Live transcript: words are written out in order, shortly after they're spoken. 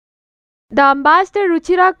The ambassador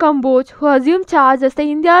Ruchira Kamboj, who assumed charge as the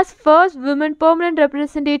India's first women permanent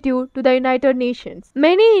representative to the United Nations.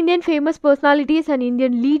 Many Indian famous personalities and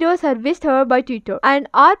Indian leaders have wished her by Twitter, and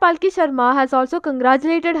our Palki Sharma has also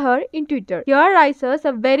congratulated her in Twitter. Here rises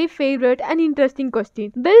a very favorite and interesting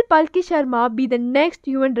question. Will Palki Sharma be the next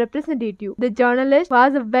UN representative? The journalist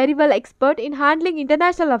was a very well expert in handling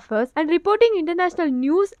international affairs and reporting international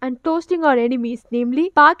news and toasting our enemies,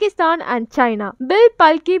 namely Pakistan and China. Will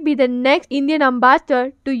Palki be the next Indian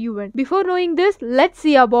ambassador to UN? Before knowing this, let's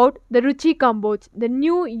see about the Ruchi Kamboj, the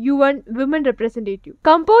new UN women representative.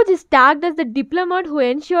 Kamboj is tagged as the diplomat who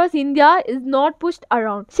ensures India is not pushed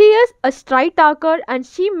around. She is a straight talker and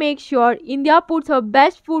she makes sure India puts her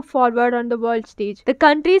best foot forward on the world stage. The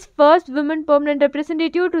country's first women permanent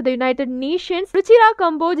representative to the United Nations, Ruchira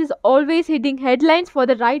Kamboj is always hitting headlines for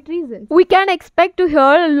the right reasons. We can expect to hear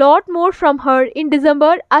a lot more from her in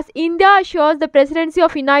December as India assures the presidency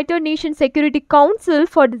of United Nations Security Council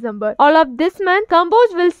for December. All of this month,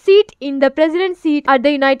 Kamboj will sit in the president's seat at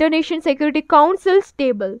the United Nations Security Council's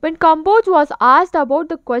table. When Kamboj was asked about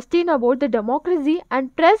the question about the democracy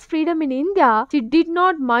and press freedom in India, she did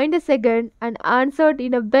not mind a second and answered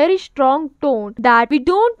in a very strong tone that we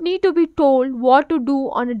don't need to be told what to do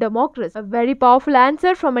on a democracy. A very powerful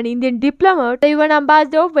answer from an Indian diplomat. The UN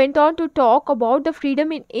ambassador went on to talk about the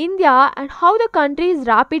freedom in India and how the country is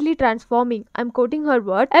rapidly transforming. I'm quoting her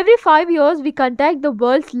words. Every 5 years, we conduct the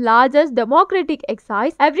world's largest democratic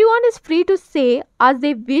exercise. Everyone is free to say as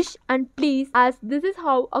they wish and please, as this is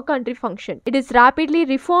how a country functions. It is rapidly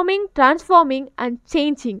reforming, transforming, and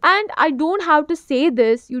changing. And I don't have to say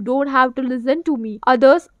this, you don't have to listen to me.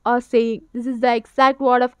 Others are saying. This is the exact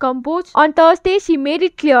word of Kamboj. On Thursday, she made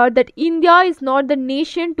it clear that India is not the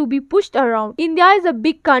nation to be pushed around. India is a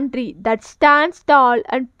big country that stands tall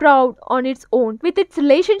and proud on its own, with its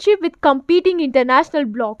relationship with competing international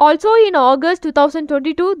blocs. Also in August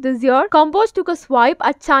 2022, this year, Kamboj took a swipe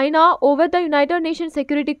at China over the United Nations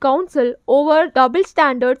Security Council over double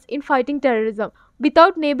standards in fighting terrorism.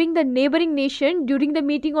 Without naming the neighboring nation during the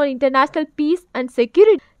meeting on international peace and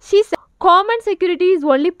security, she said, common security is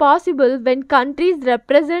only possible when countries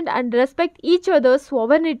represent and respect each other's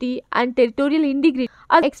sovereignty and territorial integrity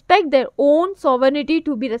and expect their own sovereignty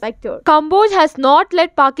to be respected. Kamboj has not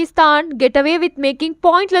let Pakistan get away with making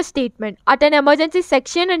pointless statements. At an emergency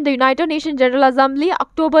section in the United Nations General Assembly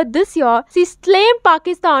October this year, she blamed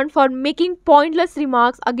Pakistan for making pointless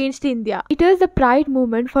remarks against India. It is a pride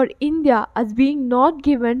moment for India as being not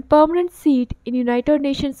given permanent seat in United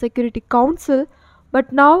Nations Security Council, but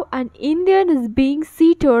now an Indian is being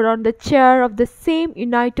seated on the chair of the same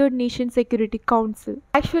United Nations Security Council.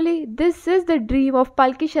 Actually, this is the dream of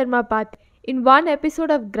Palki Sharma Bhat. In one episode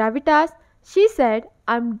of Gravitas, she said,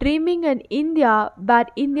 I'm dreaming an India where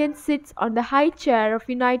Indian sits on the high chair of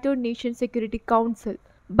United Nations Security Council.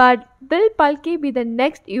 But will Palki be the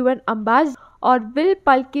next UN ambassador, or will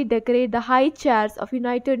Palki decorate the high chairs of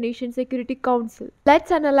United Nations Security Council?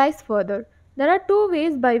 Let's analyze further. There are two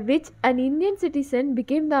ways by which an Indian citizen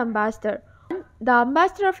became the ambassador. One, the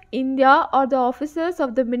ambassador of India or the officers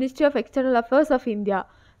of the Ministry of External Affairs of India,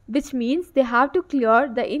 which means they have to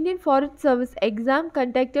clear the Indian Foreign Service exam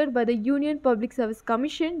conducted by the Union Public Service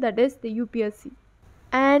Commission, that is the UPSC.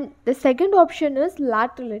 And the second option is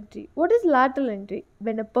lateral entry. What is lateral entry?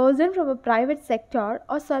 When a person from a private sector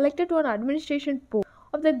is selected to an administration post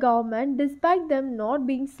of the government despite them not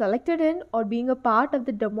being selected in or being a part of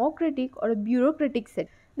the democratic or a bureaucratic set.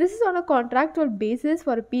 This is on a contractual basis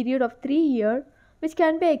for a period of 3 years, which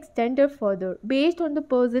can be extended further based on the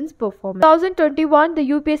person's performance. In 2021, the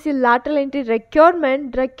UPSC lateral entry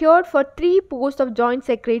requirement required for 3 posts of Joint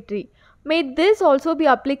Secretary. May this also be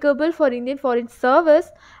applicable for Indian Foreign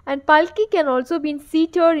Service, and Palki can also be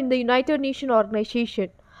seated in the United Nations organization.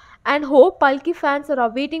 And hope Palki fans are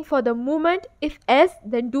awaiting for the moment. If yes,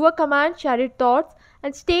 then do a comment, share your thoughts,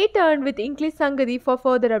 and stay tuned with English Sangathi for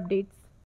further updates.